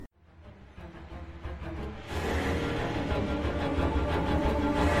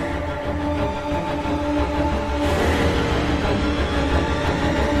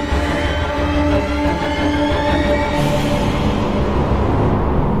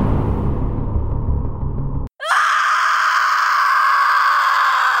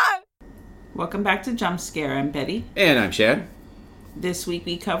Welcome back to Jump Scare. I'm Betty. And I'm Chad. This week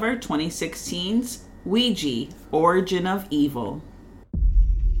we cover 2016's Ouija, Origin of Evil.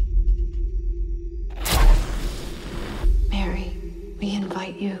 Mary, we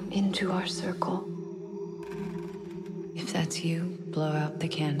invite you into our circle. If that's you, blow out the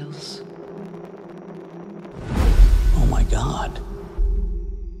candles. Oh my God.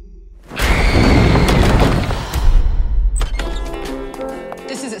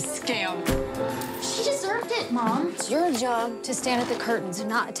 This is a scam. She deserved it, Mom. It's your job to stand at the curtains and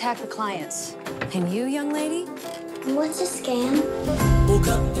not attack the clients. And you, young lady? What's a scam? Woke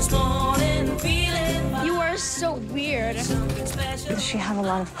up this morning feeling You are so weird. Does she have a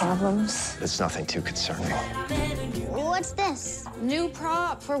lot of problems? It's nothing too concerning. What's this? New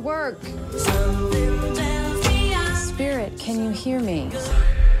prop for work. something tells me I Spirit, can you hear me?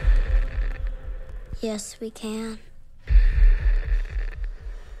 Yes, we can.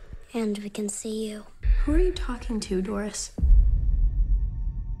 And we can see you. Who are you talking to, Doris?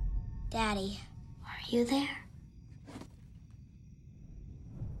 Daddy, are you there?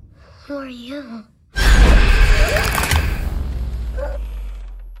 Who are you?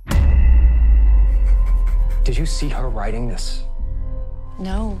 Did you see her writing this?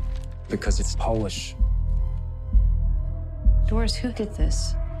 No. Because it's Polish. Doris, who did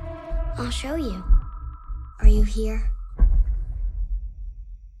this? I'll show you. Are you here?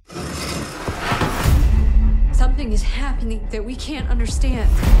 Something is happening that we can't understand.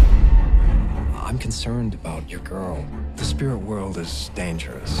 I'm concerned about your girl. The spirit world is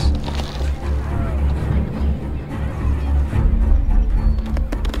dangerous.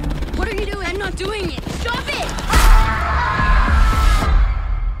 What are you doing? I'm not doing it. Stop it!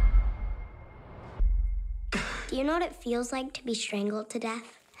 Do you know what it feels like to be strangled to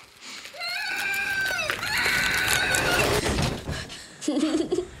death?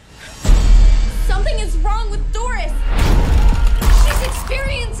 Something is wrong with Doris! She's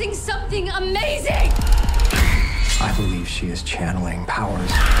experiencing something amazing! I believe she is channeling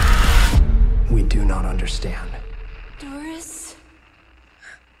powers we do not understand. Doris?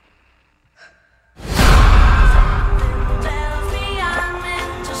 tells me I'm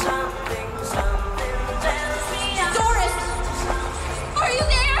into something tells me I'm Doris! Are you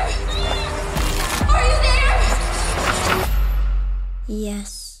there? Are you there?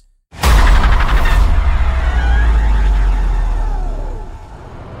 Yes.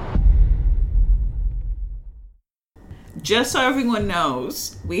 Just so everyone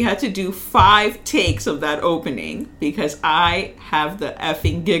knows, we had to do 5 takes of that opening because I have the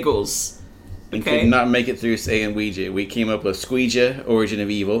effing giggles. We Okay. could not make it through saying Ouija. We came up with Squeegia, Origin of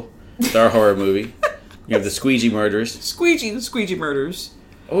Evil. It's our horror movie. You have the Squeegee murders. The squeegee murders.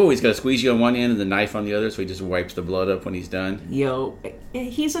 Oh, he's got a squeegee on one end and the knife on the other, so he just wipes the blood up when he's done. Yo,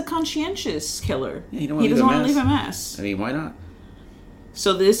 he's a conscientious killer. Yeah, you don't He wanna doesn't leave a want to mess. leave a mess. I mean, why not?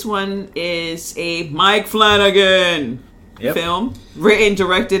 So this one is a Mike Flanagan film. Written,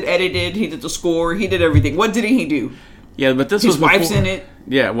 directed, edited. He did the score. He did everything. What didn't he do? Yeah, but this His was wife's before- in it.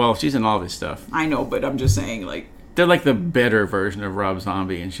 Yeah, well, she's in all of his stuff. I know, but I'm just saying, like, They're like the better version of Rob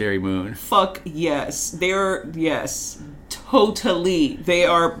Zombie and Sherry Moon. fuck yes. Yes. Totally. They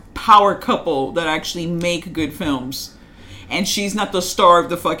are power couple that actually make good films. And she's not the star of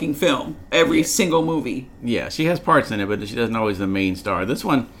the fucking film. Every single movie. Yeah, she has parts in it, but she doesn't always the main star. This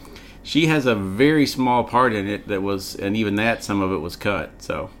one, she has a very small part in it that was, and even that, some of it was cut.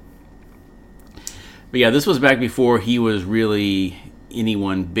 So, but yeah, this was back before he was really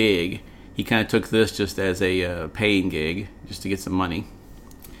anyone big. He kind of took this just as a paying gig, just to get some money.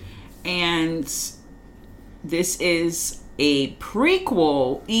 And this is a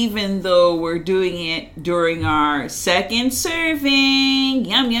prequel, even though we're doing it during our second serving.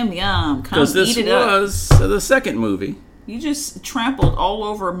 Yum, yum, yum. Come Because this eat it up. was the second movie. You just trampled all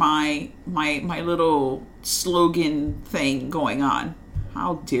over my little slogan thing going on.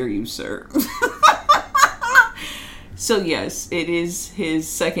 How dare you, sir? So yes, it is his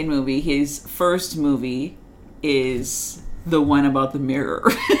second movie. His first movie is the one about the mirror.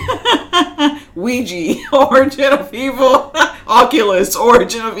 Ouija, Origin of Evil. Oculus,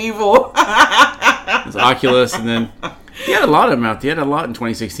 Origin of Evil. It's Oculus, and then he had a lot of them out. He had a lot in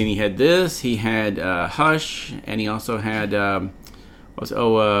 2016. He had this. He had Hush, and he also had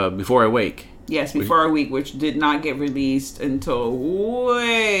Before I Wake. Yes, Before a Week, which did not get released until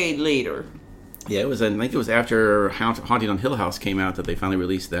way later. Yeah, I think it was after Haunting on Hill House came out that they finally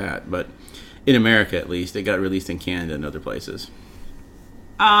released that. But in America, at least, it got released in Canada and other places.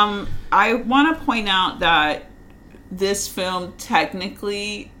 I want to point out that this film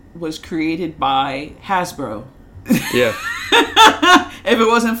technically was created by Hasbro. Yeah. If it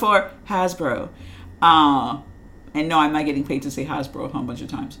wasn't for Hasbro. And no, I'm not getting paid to say Hasbro a whole bunch of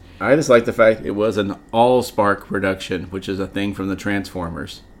times. I just like the fact it was an all-spark production, which is a thing from the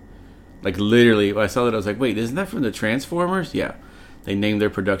Transformers. Like, literally, when I saw that, I was like, wait, isn't that from the Transformers? Yeah. They named their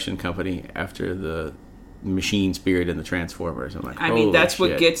production company after the machine spirit in the Transformers. I'm like, I mean, that's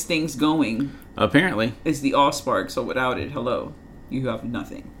shit. what gets things going. Apparently. Is the Allspark, so without it, hello, you have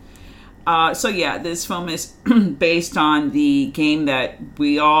nothing. So yeah, this film is based on the game that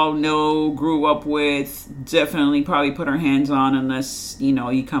we all know, grew up with, definitely probably put our hands on, unless, you know,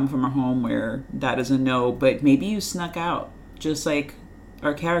 you come from a home where that is a no, but maybe you snuck out, just like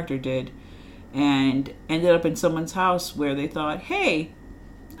our character did, and ended up in someone's house where they thought, hey,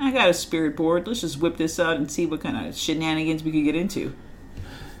 I got a spirit board, let's just whip this out and see what kind of shenanigans we could get into.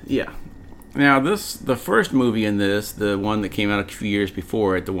 Yeah. Now, the first movie in this, the one that came out a few years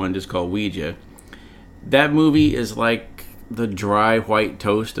before it, the one just called Ouija, that movie is like the dry white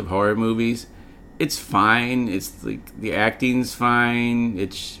toast of horror movies. It's fine. It's like the acting's fine.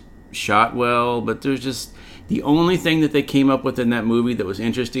 It's shot well, but there's just the only thing that they came up with in that movie that was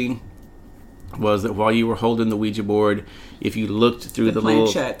interesting was that while you were holding the Ouija board, if you looked through the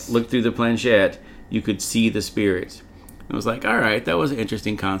planchette, you could see the spirits. I was like, all right, that was an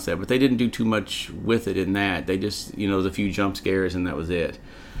interesting concept, but they didn't do too much with it in that. They just, there was a few jump scares and that was it.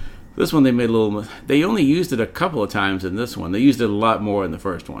 This one, they only used it a couple of times in this one. They used it a lot more in the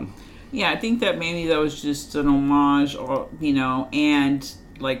first one. Yeah, I think that maybe that was just an homage, or, and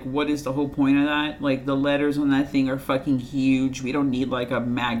like, what is the whole point of that? Like, the letters on that thing are fucking huge. We don't need like a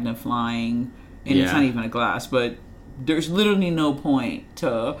magnifying, and it's not even a glass, but there's literally no point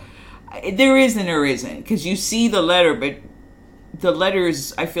to... There is and there isn't, because you see the letter, but the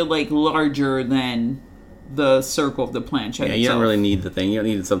letters, I feel like, larger than the circle of the planchette Yeah, you itself. don't really need the thing. You don't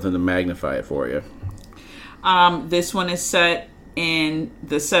need something to magnify it for you. This one is set in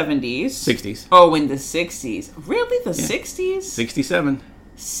the 70s. 60s. Oh, in the 60s. Really? The 60s? 67.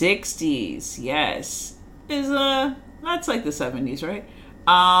 60s, yes. That's like the 70s, right?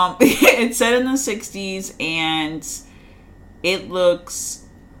 It's set in the 60s, and it looks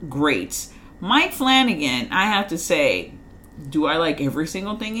great. Mike Flanagan, I have to say, do I like every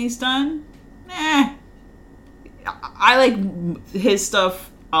single thing he's done? I like his stuff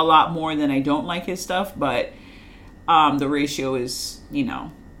a lot more than I don't like his stuff, but the ratio is,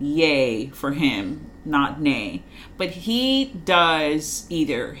 yay for him, not nay. But he does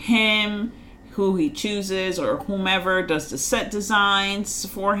either him, who he chooses, or whomever does the set designs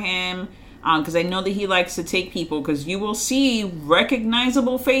for him. Because I know that he likes to take people, because you will see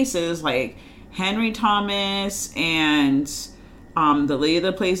recognizable faces like Henry Thomas and the lady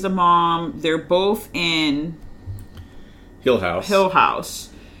that plays the mom. They're both in Hill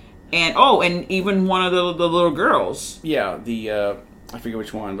House. And even one of the little girls. Yeah, I forget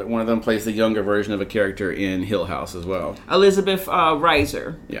which one, but one of them plays the younger version of a character in Hill House as well. Elizabeth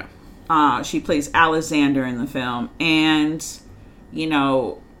Reiser. Yeah. She plays Alexander in the film. And,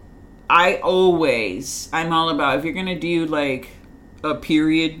 I'm all about, if you're going to do like a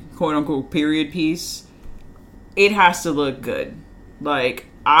period, quote unquote, period piece, it has to look good. Like,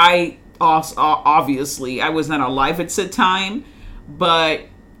 obviously, I was not alive at said time, but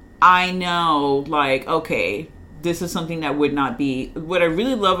I know, like, okay, this is something that would not be, what I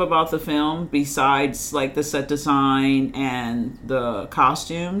really love about the film, besides like the set design and the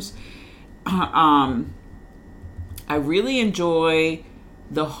costumes, I really enjoy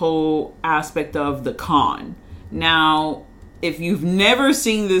the whole aspect of the con. Now, if you've never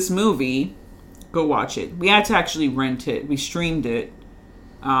seen this movie, go watch it. We had to actually rent it. We streamed it.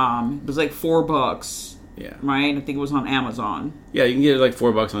 It was like $4. Yeah. Right? I think it was on Amazon. Yeah, you can get it like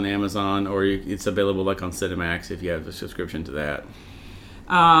 $4 on Amazon, or it's available like on Cinemax if you have a subscription to that.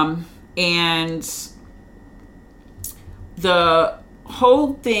 And the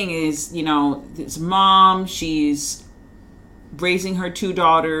whole thing is, this mom, she's raising her 2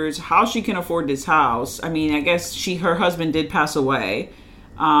 daughters, how she can afford this house. I mean, I guess her husband did pass away,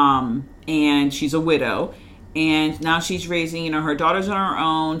 and she's a widow, and now she's raising, her daughters on her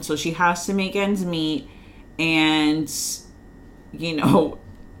own, so she has to make ends meet, and,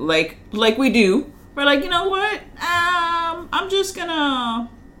 like we do, we're like, you know what, I'm just gonna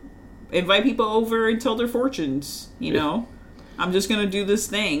invite people over and tell their fortunes, I'm just gonna do this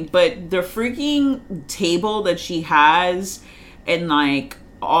thing. But the freaking table that she has, and like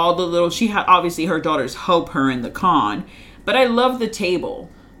all the little, obviously her daughters help her in the con, but I love the table.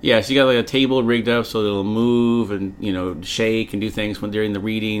 Yeah, she got like a table rigged up so it'll move and shake and do things during the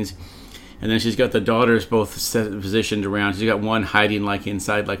readings. And then she's got the daughters both positioned around. She's got one hiding like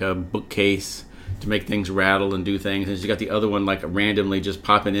inside like a bookcase, to make things rattle and do things. And she's got the other one like randomly just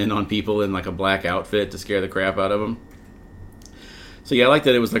popping in on people in like a black outfit to scare the crap out of them. So yeah, I like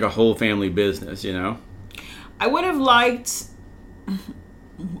that it was like a whole family business, you know? I would have liked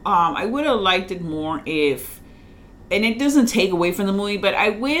it more if, and it doesn't take away from the movie, but I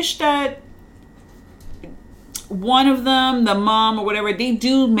wish that one of them, the mom or whatever, they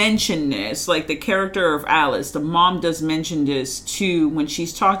do mention this, like the character of Alice, the mom does mention this too when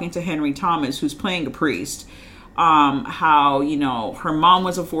she's talking to Henry Thomas, who's playing a priest, how, you know, her mom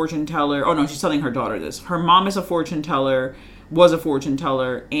was a fortune teller. Oh no, she's telling her daughter this. Her mom is a fortune teller, was a fortune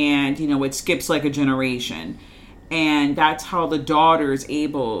teller, and, you know, it skips like a generation. And that's how the daughter is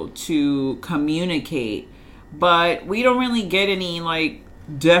able to communicate. But we don't really get any, like,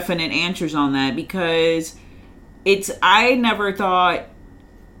 definite answers on that, because I never thought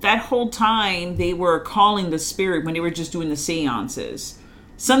that whole time they were calling the spirit when they were just doing the seances.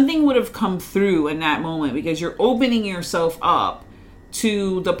 Something would have come through in that moment, because you're opening yourself up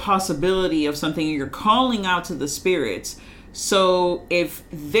to the possibility of something, and you're calling out to the spirits. So if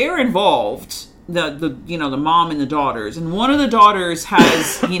they're involved, the you know, the mom and the daughters, and one of the daughters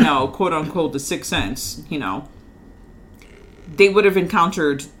has, you know, quote unquote, the sixth sense, you know, they would have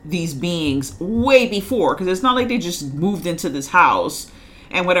encountered these beings way before, because it's not like they just moved into this house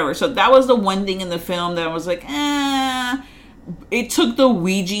and whatever. So that was the one thing in the film that I was like, it took the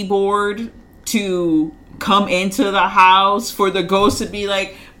Ouija board to come into the house for the ghost to be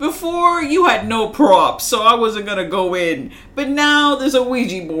like, before you had no props, so I wasn't gonna go in, but now there's a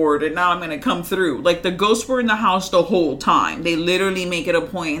Ouija board and now I'm gonna come through. Like, the ghosts were in the house the whole time. They literally make it a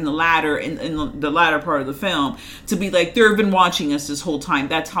point in the latter part of the film to be like, they've been watching us this whole time.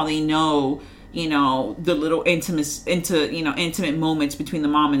 That's how they know, you know, the little intimate moments between the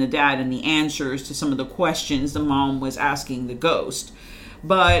mom and the dad, and the answers to some of the questions the mom was asking the ghost.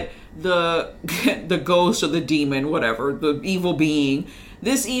 But the ghost or the demon, whatever, the evil being,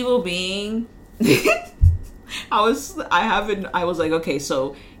 this evil being, I was like, okay,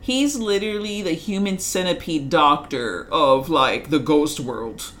 so he's literally the human centipede doctor of, like, the ghost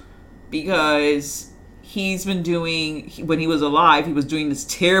world, because he's been doing, when he was alive, he was doing this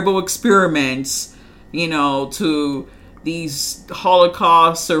terrible experiments, you know, to these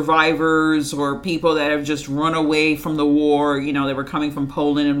Holocaust survivors or people that have just run away from the war, you know, they were coming from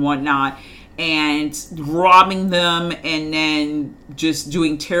Poland and whatnot, and robbing them, and then just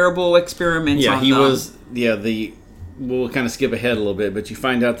doing terrible experiments on them. We'll kind of skip ahead a little bit, but you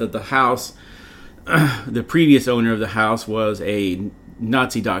find out that the house, the previous owner of the house was a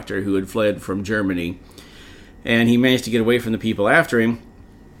Nazi doctor who had fled from Germany, and he managed to get away from the people after him,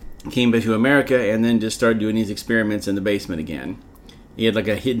 came back to America, and then just started doing these experiments in the basement again. He had like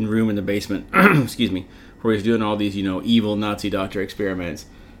a hidden room in the basement, excuse me, where he was doing all these, you know, evil Nazi doctor experiments,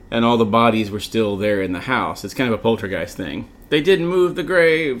 and all the bodies were still there in the house. It's kind of a poltergeist thing. They didn't move the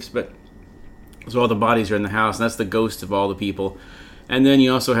graves, but so all the bodies are in the house, and that's the ghost of all the people. And then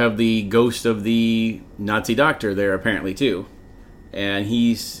you also have the ghost of the Nazi doctor there, apparently, too. And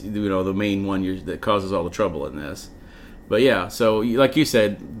he's, you know, the main one that causes all the trouble in this. But yeah, so like you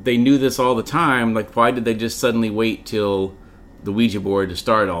said, they knew this all the time. Like, why did they just suddenly wait till the Ouija board to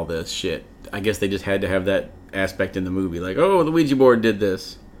start all this shit? I guess they just had to have that aspect in the movie. Like, oh, the Ouija board did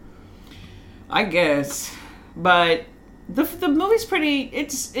this. I guess. But the movie's pretty,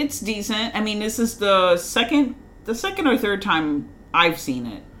 it's decent. I mean, this is the second or third time I've seen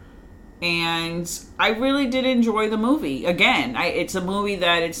it. And I really did enjoy the movie. Again, it's a movie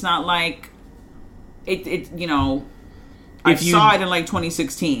that it's not like it you know, I saw it in like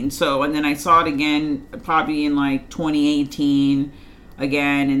 2016. So, and then I saw it again probably in like 2018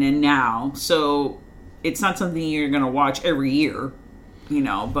 again, and then now. So it's not something you're going to watch every year, you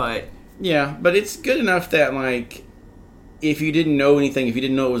know, but yeah, but it's good enough that, like, if you didn't know anything, if you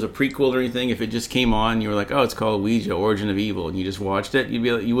didn't know it was a prequel or anything, if it just came on, you were like, oh, it's called Ouija, Origin of Evil, and you just watched it,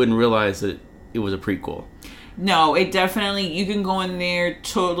 you wouldn't realize that it was a prequel. No, it definitely, you can go in there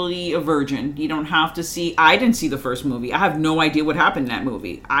totally a virgin. You don't have to see, I didn't see the first movie. I have no idea what happened in that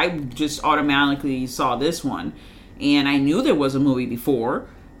movie. I just automatically saw this one. And I knew there was a movie before,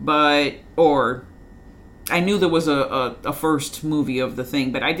 or I knew there was a first movie of the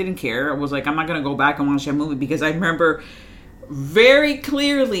thing, but I didn't care. I was like, I'm not going to go back and watch that movie, because I remember very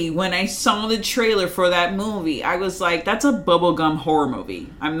clearly when I saw the trailer for that movie, I was like, that's a bubblegum horror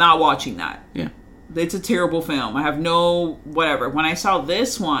movie. I'm not watching that. Yeah. It's a terrible film. I have no whatever. When I saw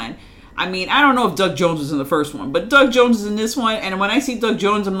this one, I mean, I don't know if Doug Jones was in the first one, but Doug Jones is in this one, and when I see Doug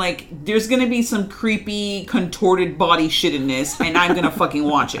Jones, I'm like, there's going to be some creepy, contorted body shit in this, and I'm going to fucking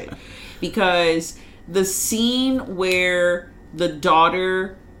watch it. Because the scene where the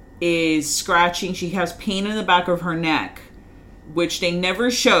daughter is scratching. She has pain in the back of her neck, which they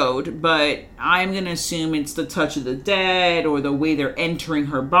never showed, but I'm going to assume it's the touch of the dead or the way they're entering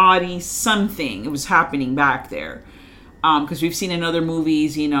her body. Something. It was happening back there. Because we've seen in other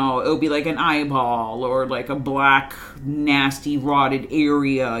movies, you know, it'll be like an eyeball or like a black, nasty, rotted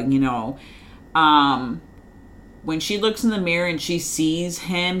area, you know. When she looks in the mirror and she sees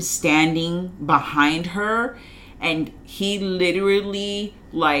him standing behind her, and he literally,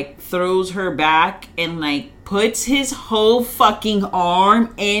 like, throws her back and, like, puts his whole fucking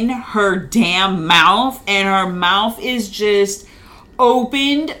arm in her damn mouth, and her mouth is just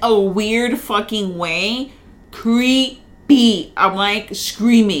opened a weird fucking way. Creepy. I'm, like,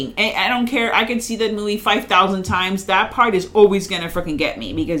 screaming. I don't care. I could see that movie 5,000 times. That part is always gonna freaking get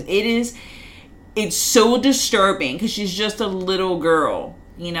me, because it's so disturbing, because she's just a little girl.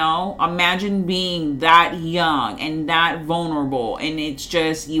 You know, imagine being that young and that vulnerable, and it's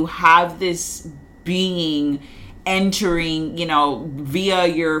just, you have this being entering, you know, via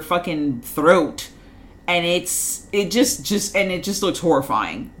your fucking throat, and it just looks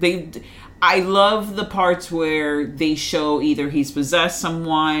horrifying. I love the parts where they show either he's possessed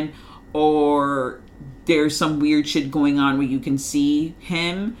someone or there's some weird shit going on where you can see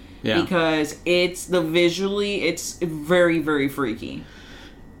him, because it's very, very freaky.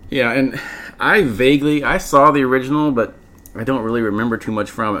 Yeah, and I saw the original, but I don't really remember too much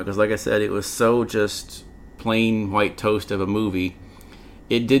from it, because like I said, it was so just plain white toast of a movie.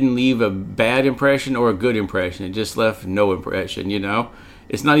 It didn't leave a bad impression or a good impression. It just left no impression, you know?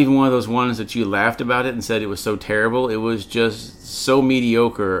 It's not even one of those ones that you laughed about it and said it was so terrible. It was just so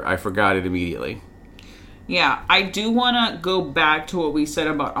mediocre, I forgot it immediately. Yeah, I do want to go back to what we said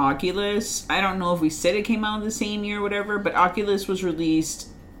about Oculus. I don't know if we said it came out the same year or whatever, but Oculus was released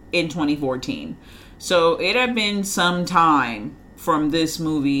in 2014. So it had been some time from this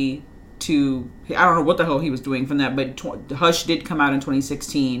movie to, I don't know what the hell he was doing from that, but Hush did come out in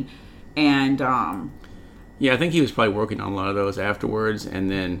 2016. And yeah, I think he was probably working on a lot of those afterwards, and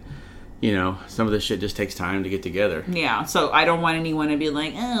then, you know, some of this shit just takes time to get together. Yeah, so I don't want anyone to be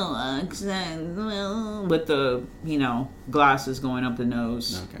like, with the, you know, glasses going up the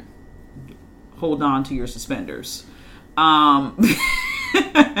nose. Okay. Hold on to your suspenders.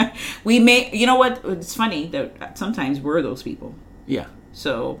 We may, you know what? It's funny that sometimes we're those people. Yeah.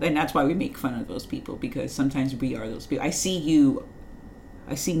 So, and that's why we make fun of those people, because sometimes we are those people. I see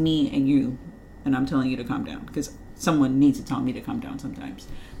me and you, and I'm telling you to calm down, because someone needs to tell me to calm down sometimes,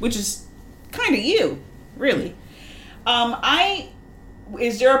 which is kind of you, really.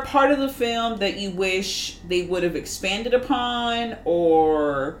 Is there a part of the film that you wish they would have expanded upon,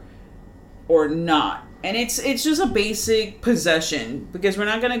 or not? And it's just a basic possession, because we're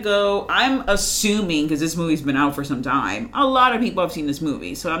not going to go, I'm assuming, because this movie's been out for some time, a lot of people have seen this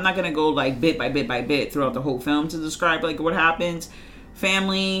movie, so I'm not going to go like bit by bit by bit throughout the whole film to describe like what happens.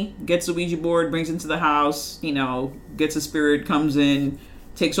 Family gets the Ouija board, brings it into the house, you know, gets a spirit, comes in,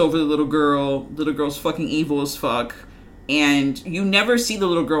 takes over the little girl. Little girl's fucking evil as fuck, and you never see the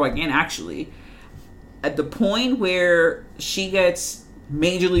little girl again, actually. At the point where she gets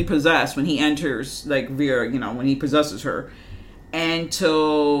majorly possessed, when he enters, like, via, you know, when he possesses her,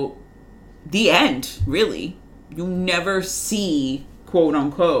 until the end, really, you never see, quote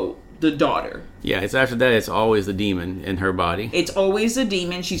unquote, the daughter. Yeah, it's after that, it's always the demon in her body. It's always a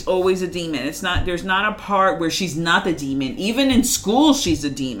demon. She's always a demon. There's not a part where she's not the demon. Even in school, she's a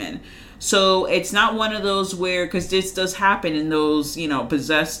demon. So it's not one of those where, because this does happen in those, you know,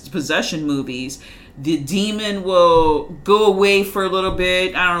 possession movies, the demon will go away for a little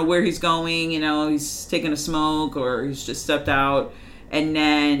bit. I don't know where he's going. You know, he's taking a smoke or he's just stepped out. And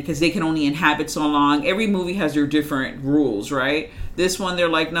then, because they can only inhabit so long. Every movie has their different rules, right? This one, they're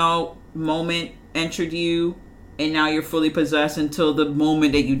like, no, moment entered you, and now you're fully possessed until the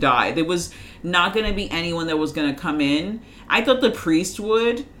moment that you die. There was not going to be anyone that was going to come in. I thought the priest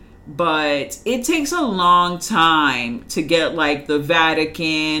would, but it takes a long time to get like the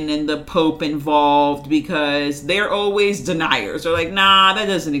Vatican and the Pope involved, because they're always deniers. They're like, nah, that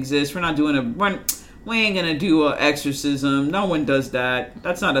doesn't exist. We're not doing we ain't gonna do an exorcism. No one does that.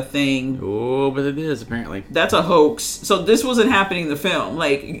 That's not a thing. Oh, but it is, apparently. That's a hoax. So this wasn't happening in the film.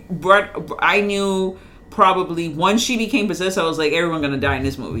 Like, I knew probably once she became possessed, I was like, everyone's gonna die in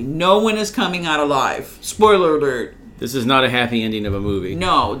this movie. No one is coming out alive. Spoiler alert. This is not a happy ending of a movie.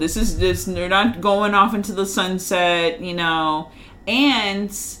 No, they're not going off into the sunset, you know.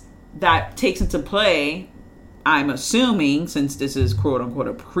 And that takes into play, I'm assuming, since this is quote unquote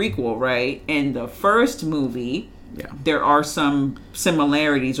a prequel, right? In the first movie, there are some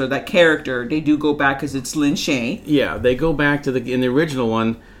similarities, or that character, they do go back because it's Lin Shaye. Yeah, they go back to in the original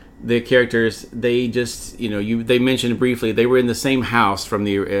one, the characters, they just, they mentioned briefly, they were in the same house from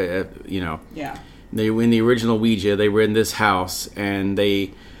the, Yeah. they were in the original Ouija, they were in this house, and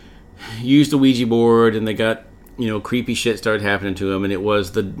they used the Ouija board, and they got, creepy shit started happening to them, and it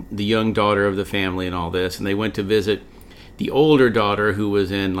was the young daughter of the family and all this, and they went to visit the older daughter who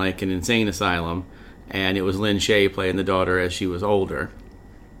was in, like, an insane asylum, and it was Lynn Shay playing the daughter as she was older.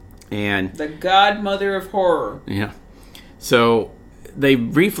 And the godmother of horror. Yeah. So they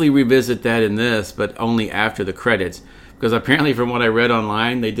briefly revisit that in this, but only after the credits. Because apparently, from what I read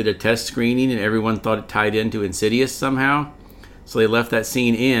online, they did a test screening and everyone thought it tied into Insidious somehow. So they left that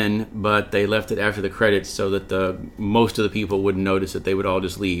scene in, but they left it after the credits so that most of the people wouldn't notice it. They would all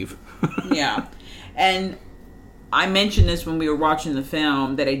just leave. Yeah. And I mentioned this when we were watching the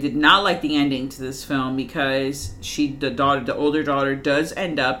film, that I did not like the ending to this film because the older daughter does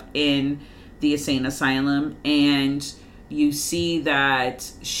end up in the insane asylum, and you see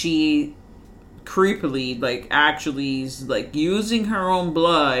that she creepily, like, actually is, like, using her own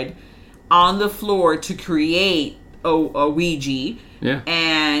blood on the floor to create a Ouija. Yeah.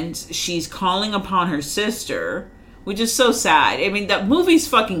 And she's calling upon her sister, which is so sad. I mean, that movie's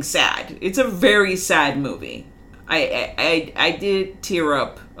fucking sad. It's a very sad movie. I did tear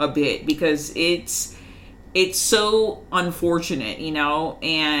up a bit because it's so unfortunate,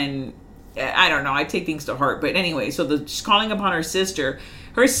 and I don't know, I take things to heart. But anyway, so she's calling upon her sister.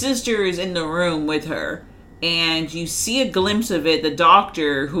 Her sister is in the room with her, and you see a glimpse of it. The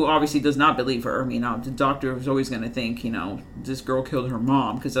doctor, who obviously does not believe her, the doctor is always going to think, this girl killed her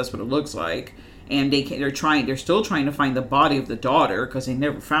mom, because that's what it looks like. And they're still trying to find the body of the daughter, because they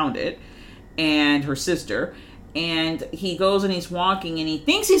never found it, and her sister. And he goes and he's walking, and he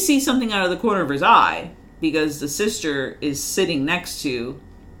thinks he sees something out of the corner of his eye, because the sister is sitting next to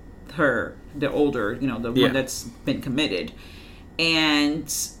her, the older, one that's been committed.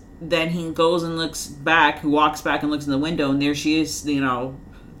 And then he goes and walks back and looks in the window, and there she is,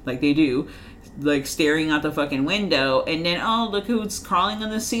 like they do, like, staring out the fucking window. And then, oh, look who's crawling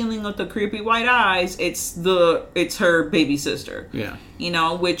on the ceiling with the creepy white eyes. It's her baby sister. Yeah.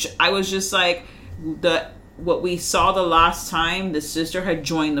 Which I was just like, what we saw the last time, the sister had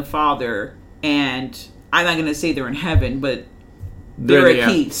joined the father, and I'm not going to say they're in heaven, but they're at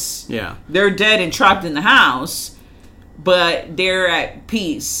peace. Yeah. They're dead and trapped in the house, but they're at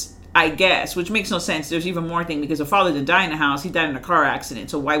peace, I guess, which makes no sense. There's even more thing, because the father didn't die in the house. He died in a car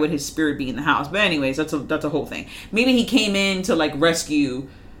accident, so why would his spirit be in the house? But anyways, that's a whole thing. Maybe he came in to, like, rescue,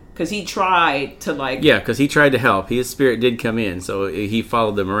 because he tried to, like... Yeah, because he tried to help. His spirit did come in, so he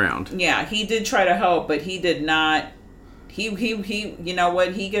followed them around. Yeah, he did try to help, but he did not... He you know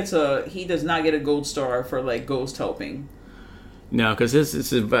what? He does not get a gold star for, like, ghost helping. No, because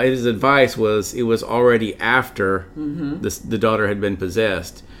his advice was, it was already after the daughter had been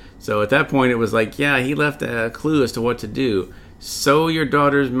possessed. So at that point, it was like, yeah, he left a clue as to what to do. Sew your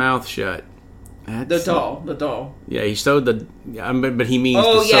daughter's mouth shut. The doll. Yeah, he sewed but he means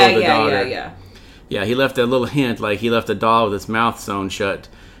to sew the daughter. Yeah, he left a little hint, like he left a doll with its mouth sewn shut,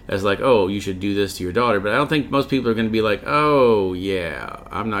 as like, oh, you should do this to your daughter. But I don't think most people are going to be like, oh, yeah,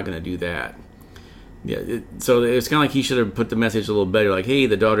 I'm not going to do that. Yeah, so it's kind of like he should have put the message a little better, like, hey,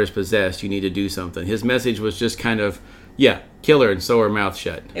 the daughter's possessed, you need to do something. His message was just kind of, yeah, kill her and sew her mouth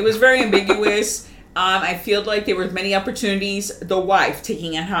shut. It was very ambiguous. I feel like there were many opportunities. The wife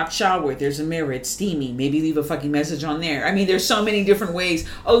taking a hot shower. There's a mirror. It's steamy. Maybe leave a fucking message on there. I mean, there's so many different ways.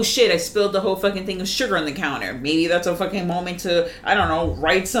 Oh shit, I spilled the whole fucking thing of sugar on the counter. Maybe that's a fucking moment to, I don't know,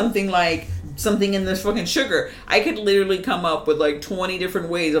 write something like something in this fucking sugar. I could literally come up with like 20 different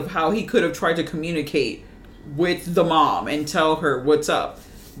ways of how he could have tried to communicate with the mom and tell her what's up.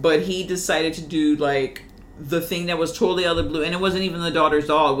 But he decided to do like the thing that was totally out of the blue, and it wasn't even the daughter's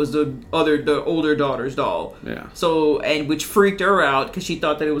doll, it was the older daughter's doll. Yeah. So, and which freaked her out because she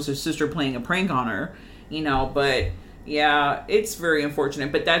thought that it was her sister playing a prank on her, but yeah, it's very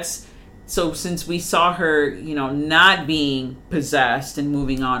unfortunate. But that's, so since we saw her, not being possessed and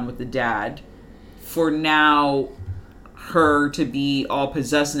moving on with the dad, for now her to be all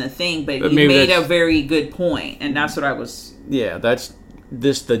possessed in a thing, but you made a very good point, and that's what I was... Yeah, that's...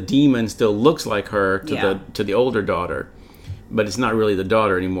 the demon still looks like her to the older daughter, but it's not really the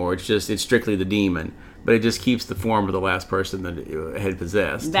daughter anymore. It's strictly the demon, but it just keeps the form of the last person that it had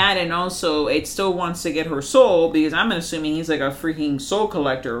possessed. That, and also it still wants to get her soul, because I'm assuming he's like a freaking soul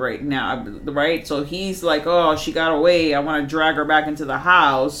collector right now, right? So he's like, oh, she got away, I want to drag her back into the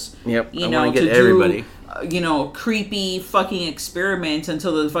house. Yep, I want to get everybody. Creepy fucking experiments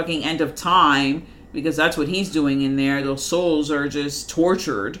until the fucking end of time. Because that's what he's doing in there. Those souls are just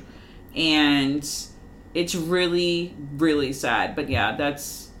tortured. And it's really, really sad. But yeah,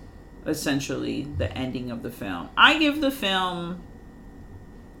 that's essentially the ending of the film. I give the film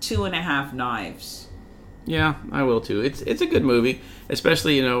 2.5 knives. Yeah, I will too. It's a good movie,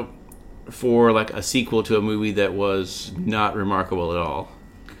 especially, you know, for like a sequel to a movie that was not remarkable at all.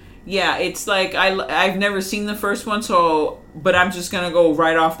 Yeah, it's like I've never seen the first one, but I'm just gonna go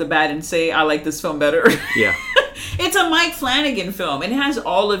right off the bat and say I like this film better. Yeah. It's a Mike Flanagan film. It has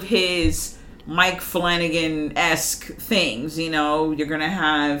all of his Mike Flanagan-esque things. You know, you're gonna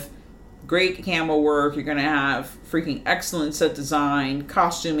have great camera work. You're gonna have freaking excellent set design,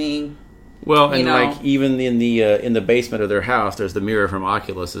 costuming. Well, and you know, like even in the basement of their house, there's the mirror from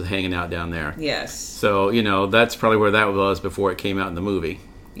Oculus is hanging out down there. Yes. So, you know, that's probably where that was before it came out in the movie.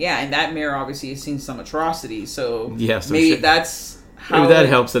 Yeah, and that mirror obviously has seen some atrocities, so yeah, so maybe that's how... Maybe that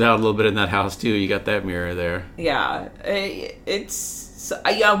helps it out a little bit in that house, too. You got that mirror there. Yeah,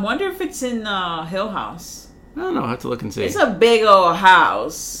 I wonder if it's in Hill House. I don't know. I'll have to look and see. It's a big old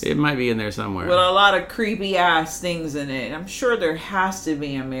house. It might be in there somewhere. With a lot of creepy-ass things in it. I'm sure there has to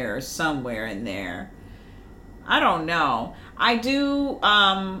be a mirror somewhere in there. I don't know. I do...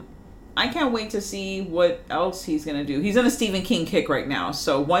 I can't wait to see what else he's going to do. He's on a Stephen King kick right now.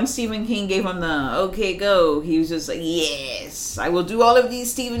 So once Stephen King gave him the okay go, he was just like, yes, I will do all of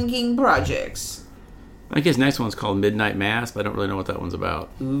these Stephen King projects. I think his next one's called Midnight Mass, but I don't really know what that one's about.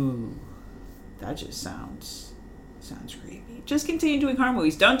 Ooh, that just sounds creepy. Just continue doing horror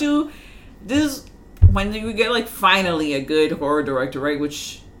movies. Don't do this when you get like finally a good horror director, right?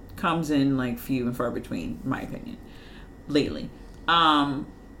 Which comes in like few and far between, in my opinion, lately.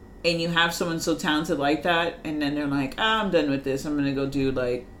 And you have someone so talented like that, and then they're like, I'm done with this. I'm going to go do,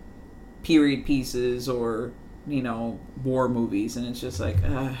 like, period pieces or, you know, war movies. And it's just like,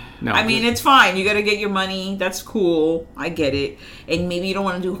 no, I mean, it's fine. You got to get your money. That's cool. I get it. And maybe you don't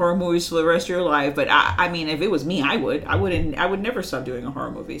want to do horror movies for the rest of your life. But, I mean, if it was me, I would never stop doing a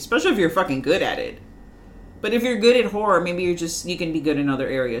horror movie. Especially if you're fucking good at it. But if you're good at horror, maybe you can be good in other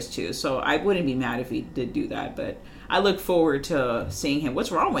areas, too. So I wouldn't be mad if he did do that, but... I look forward to seeing him. What's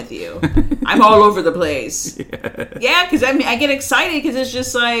wrong with you? I'm all over the place. Yeah, because I mean, I get excited because it's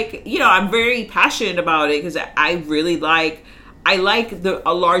just like, you know, I'm very passionate about it because I really like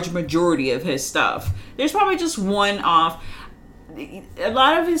a large majority of his stuff. There's probably just one off. A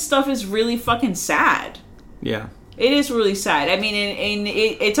lot of his stuff is really fucking sad. Yeah. It is really sad. I mean,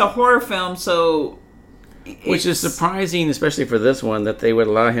 it's a horror film, so... Which is surprising, especially for this one, that they would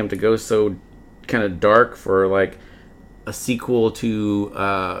allow him to go so kind of dark for, like... a sequel to,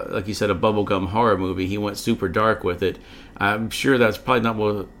 like you said, a bubblegum horror movie. He went super dark with it. I'm sure that's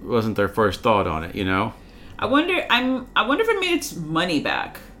probably wasn't their first thought on it, you know? I wonder if it made its money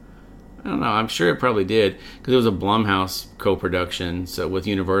back. I don't know. I'm sure it probably did, because it was a Blumhouse co-production, so with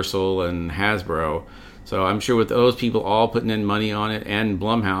Universal and Hasbro. So I'm sure with those people all putting in money on it, and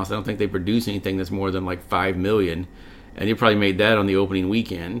Blumhouse, I don't think they produce anything that's more than like $5 million, and they probably made that on the opening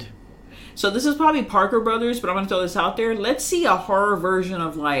weekend. So this is probably Parker Brothers, but I'm going to throw this out there. Let's see a horror version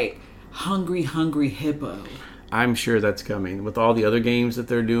of, like, Hungry Hungry Hippo. I'm sure that's coming. With all the other games that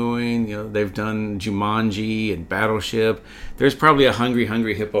they're doing, you know, they've done Jumanji and Battleship. There's probably a Hungry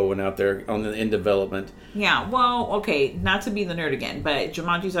Hungry Hippo one out there in development. Yeah, well, okay, not to be the nerd again, but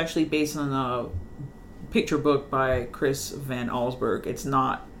Jumanji's actually based on a picture book by Chris Van Allsburg. It's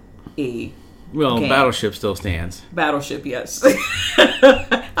not a game. Battleship still stands. Battleship, yes.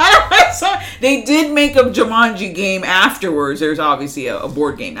 They did make a Jumanji game afterwards. There's obviously a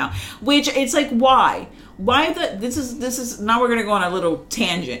board game now, which it's like, why this is now we're gonna go on a little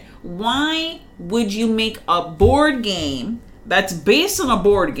tangent. Why would you make a board game that's based on a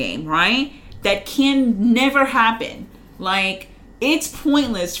board game, right, that can never happen? Like, it's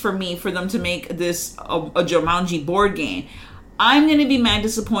pointless for me for them to make this a Jumanji board game. I'm going to be mad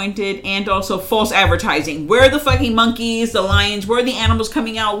disappointed, and also false advertising. Where are the fucking monkeys, the lions, where are the animals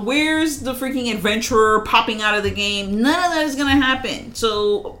coming out? Where's the freaking adventurer popping out of the game? None of that is going to happen.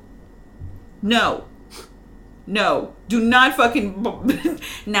 So, no. Do not fucking...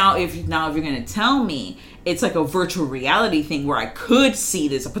 Now, if you're going to tell me it's like a virtual reality thing where I could see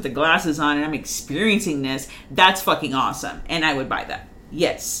this, I put the glasses on and I'm experiencing this, that's fucking awesome. And I would buy that.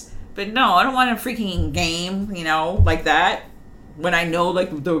 Yes. But no, I don't want a freaking game, you know, like that. When I know,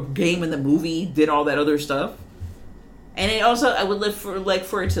 like, the game and the movie did all that other stuff. And it also, I would live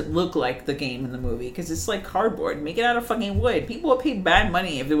for it to look like the game and the movie, because it's like cardboard. Make it out of fucking wood. People would pay bad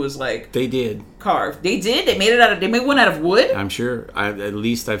money if it was like... They did. Carved. They did? They made one out of wood? I'm sure. At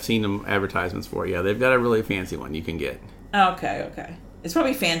least I've seen them advertisements for it. Yeah, they've got a really fancy one you can get. Okay. It's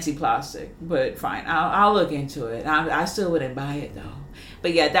probably fancy plastic, but fine. I'll look into it. I still wouldn't buy it, though.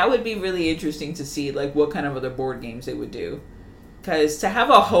 But yeah, that would be really interesting to see, like, what kind of other board games they would do. Because to have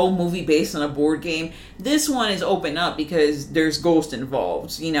a whole movie based on a board game, this one is open up because there's ghosts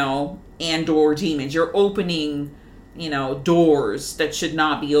involved, you know, and/or demons. You're opening, you know, doors that should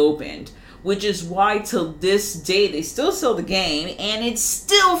not be opened. Which is why till this day they still sell the game and it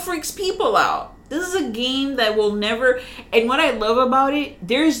still freaks people out. This is a game that will never... And what I love about it,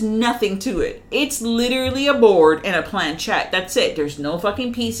 there's nothing to it. It's literally a board and a planchette. That's it. There's no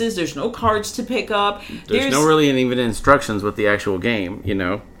fucking pieces. There's no cards to pick up. There's no really even instructions with the actual game, you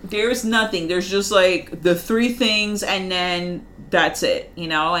know? There's nothing. There's just like the 3 things and then that's it, you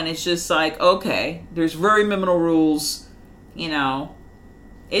know? And it's just like, okay, there's very minimal rules, you know?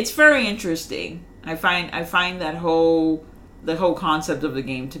 It's very interesting. I find the whole concept of the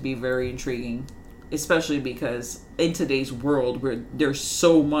game to be very intriguing, especially because in today's world where there's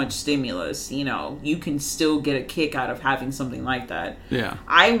so much stimulus, you know, you can still get a kick out of having something like that. Yeah.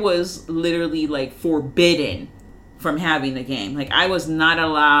 I was literally like forbidden from having the game. Like I was not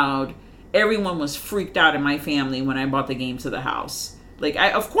allowed. Everyone was freaked out in my family when I bought the game to the house. Like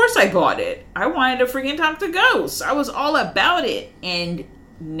of course I bought it. I wanted to freaking talk to ghosts. I was all about it. And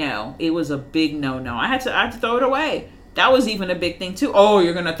no, it was a big no. I had to throw it away. That was even a big thing too. Oh,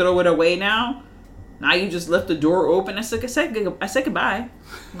 you're gonna throw it away now? Now you just left the door open. I said goodbye.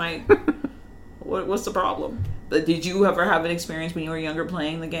 Like, what's the problem? But did you ever have an experience when you were younger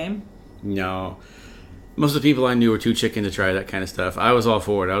playing the game? No. Most of the people I knew were too chicken to try that kind of stuff. I was all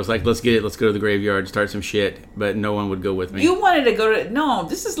for it. I was like, let's get it. Let's go to the graveyard, start some shit. But no one would go with me. You wanted to go to... No,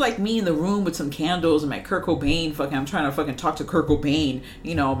 this is like me in the room with some candles and my Kurt Cobain I'm trying to fucking talk to Kurt Cobain,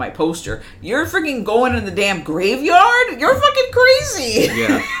 you know, my poster. You're freaking going in the damn graveyard? You're fucking crazy.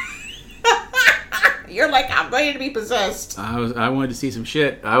 Yeah. You're like, I'm ready to be possessed. I wanted to see some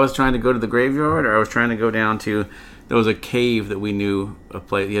shit. I was trying to go to the graveyard, or I was trying to go down to... There was a cave that we knew, a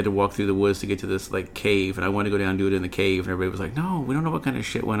place. You had to walk through the woods to get to this like cave, and I wanted to go down and do it in the cave, and everybody was like, no, we don't know what kind of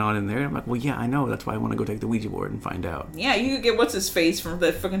shit went on in there. I'm like, well, yeah, I know. That's why I want to go take the Ouija board and find out. Yeah, you could get what's-his-face from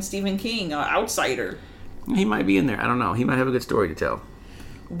the fucking Stephen King, Outsider. He might be in there. I don't know. He might have a good story to tell.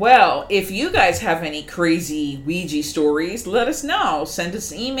 Well, if you guys have any crazy Ouija stories, let us know. Send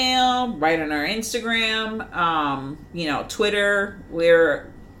us an email, write on our Instagram, you know, Twitter,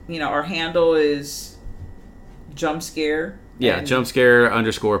 where, you know, our handle is jumpscare. Yeah,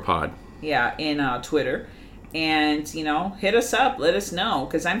 jumpscare_pod. Yeah, in Twitter. And, you know, hit us up. Let us know.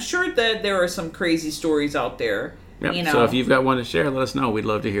 Because I'm sure that there are some crazy stories out there. Yep. You know. So if you've got one to share, let us know. We'd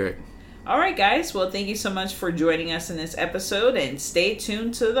love to hear it. All right, guys. Well, thank you so much for joining us in this episode. And stay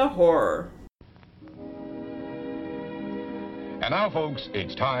tuned to the horror. And now, folks,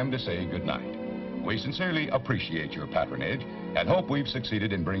 it's time to say goodnight. We sincerely appreciate your patronage and hope we've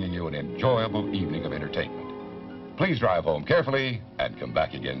succeeded in bringing you an enjoyable evening of entertainment. Please drive home carefully and come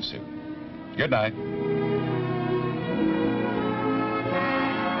back again soon. Good night.